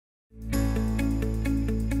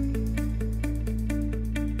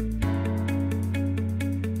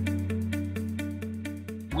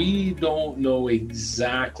We don't know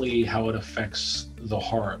exactly how it affects the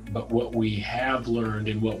heart, but what we have learned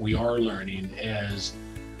and what we are learning is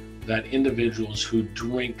that individuals who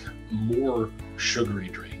drink more sugary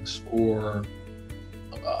drinks or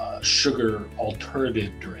sugar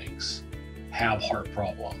alternative drinks have heart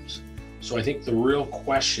problems. So I think the real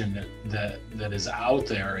question that is out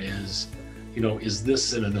there is, is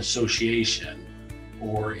this an association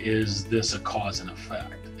or is this a cause and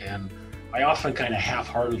effect? And I often kind of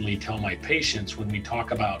half-heartedly tell my patients when we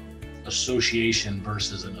talk about association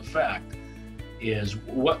versus an effect is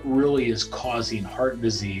what really is causing heart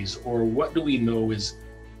disease, or what do we know is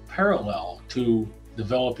parallel to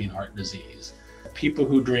developing heart disease. People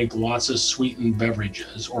who drink lots of sweetened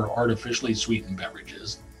beverages or artificially sweetened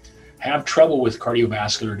beverages have trouble with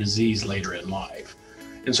cardiovascular disease later in life.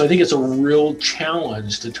 And so I think it's a real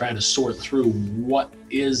challenge to try to sort through what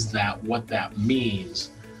that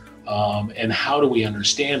means, and how do we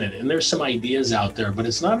understand it. And there's some ideas out there, but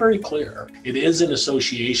it's not very clear. It is an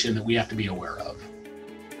association that we have to be aware of.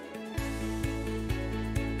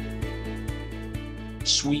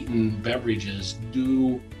 Sweetened beverages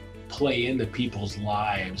do play into people's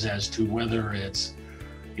lives as to whether it's,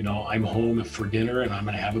 I'm home for dinner and I'm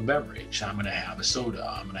going to have a beverage. I'm going to have a soda.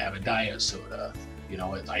 I'm going to have a diet soda.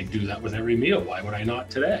 I do that with every meal. Why would I not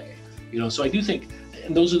today? So I do think,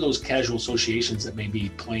 and those are those casual associations that may be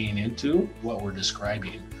playing into what we're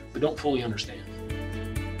describing, but don't fully understand.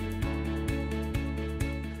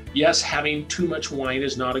 Yes, having too much wine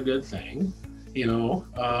is not a good thing.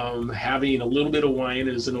 Having a little bit of wine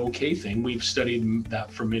is an okay thing. We've studied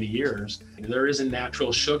that for many years. There is a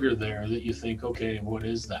natural sugar there that you think, okay, what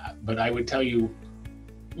is that? But I would tell you,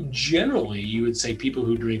 generally, you would say people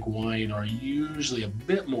who drink wine are usually a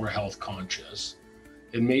bit more health conscious.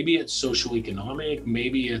 And maybe it's socioeconomic,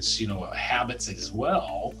 maybe it's, habits as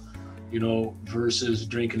well, versus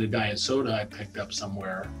drinking a diet soda I picked up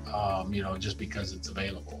somewhere, just because it's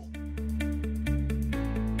available.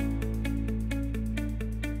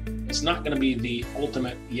 It's not going to be the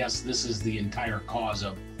ultimate, yes, this is the entire cause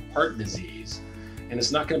of heart disease. And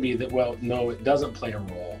it's not going to be that, well, no, it doesn't play a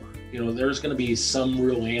role. There's going to be some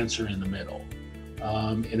real answer in the middle.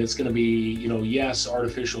 And it's going to be, yes,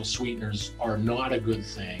 artificial sweeteners are not a good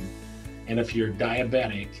thing. And if you're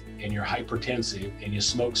diabetic and you're hypertensive and you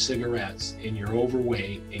smoke cigarettes and you're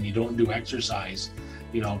overweight and you don't do exercise,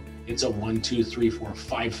 it's a 1, 2, 3, 4,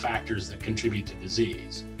 5 factors that contribute to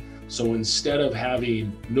disease. So instead of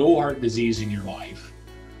having no heart disease in your life,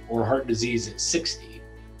 or heart disease at 60,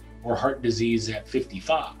 or heart disease at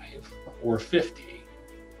 55, or 50,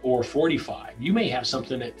 or 45, you may have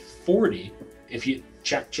something at 40 if you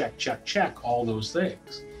check all those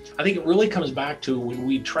things. I think it really comes back to when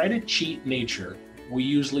we try to cheat nature, we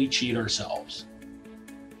usually cheat ourselves.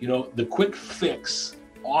 The quick fix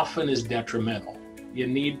often is detrimental. You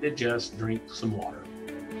need to just drink some water.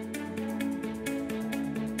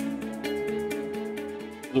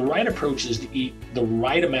 The right approach is to eat the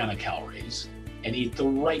right amount of calories and eat the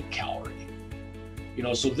right calorie.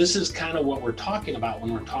 So this is kind of what we're talking about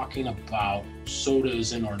when we're talking about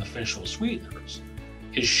sodas and artificial sweeteners.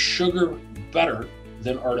 Is sugar better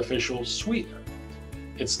than artificial sweetener?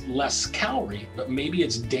 It's less calorie, but maybe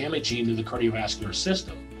it's damaging to the cardiovascular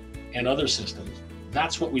system and other systems.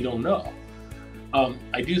 That's what we don't know.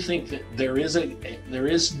 I do think that there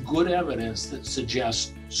is good evidence that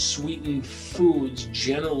suggests sweetened foods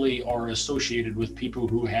generally are associated with people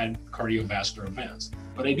who had cardiovascular events.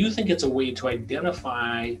 But I do think it's a way to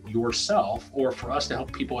identify yourself, or for us to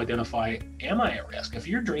help people identify, am I at risk? If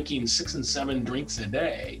you're drinking 6 and 7 drinks a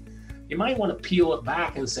day, you might want to peel it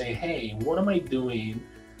back and say, hey, what am I doing?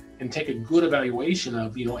 And take a good evaluation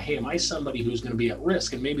of, hey, am I somebody who's going to be at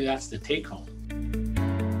risk? And maybe that's the take home.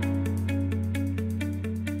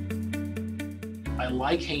 I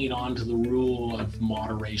like hanging on to the rule of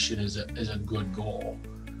moderation as a good goal.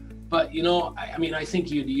 But, I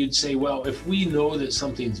think you'd say, well, if we know that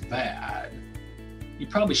something's bad, you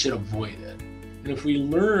probably should avoid it. And if we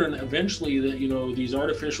learn eventually that, these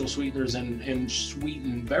artificial sweeteners and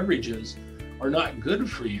sweetened beverages are not good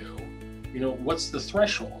for you, what's the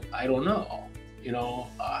threshold? I don't know.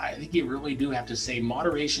 I think you really do have to say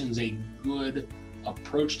moderation is a good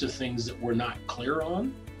approach to things that we're not clear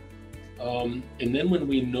on. And then when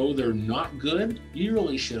we know they're not good, you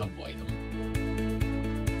really should avoid them.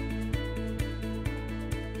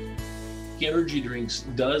 Energy drinks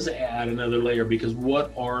does add another layer, because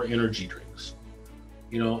what are energy drinks?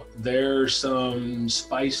 There's some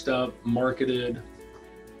spiced up, marketed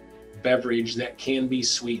beverage that can be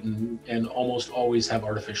sweetened and almost always have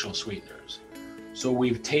artificial sweeteners. So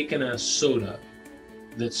we've taken a soda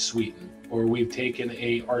that's sweetened, or we've taken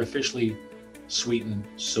a artificially sweetened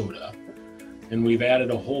soda and we've added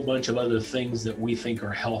a whole bunch of other things that we think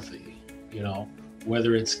are healthy, you know,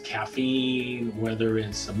 whether it's caffeine, whether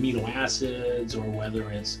it's amino acids, or whether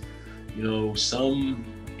it's, you know, some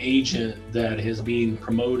agent that is being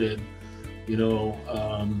promoted, you know,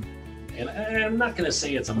 and I'm not going to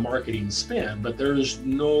say it's a marketing spin, but there's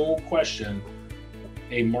no question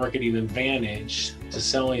a marketing advantage to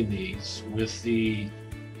selling these with the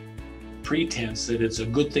pretense that it's a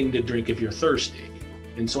good thing to drink if you're thirsty.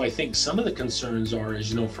 And so I think some of the concerns are,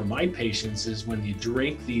 is, you know, for my patients, is when you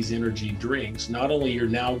drink these energy drinks, not only you're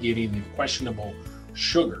now getting the questionable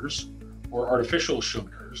sugars or artificial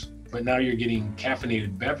sugars, but now you're getting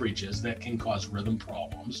caffeinated beverages that can cause rhythm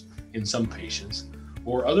problems in some patients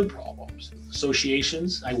or other problems.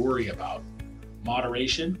 Associations, I worry about.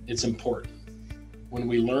 Moderation, it's important. When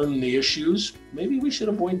we learn the issues, maybe we should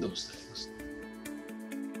avoid those things.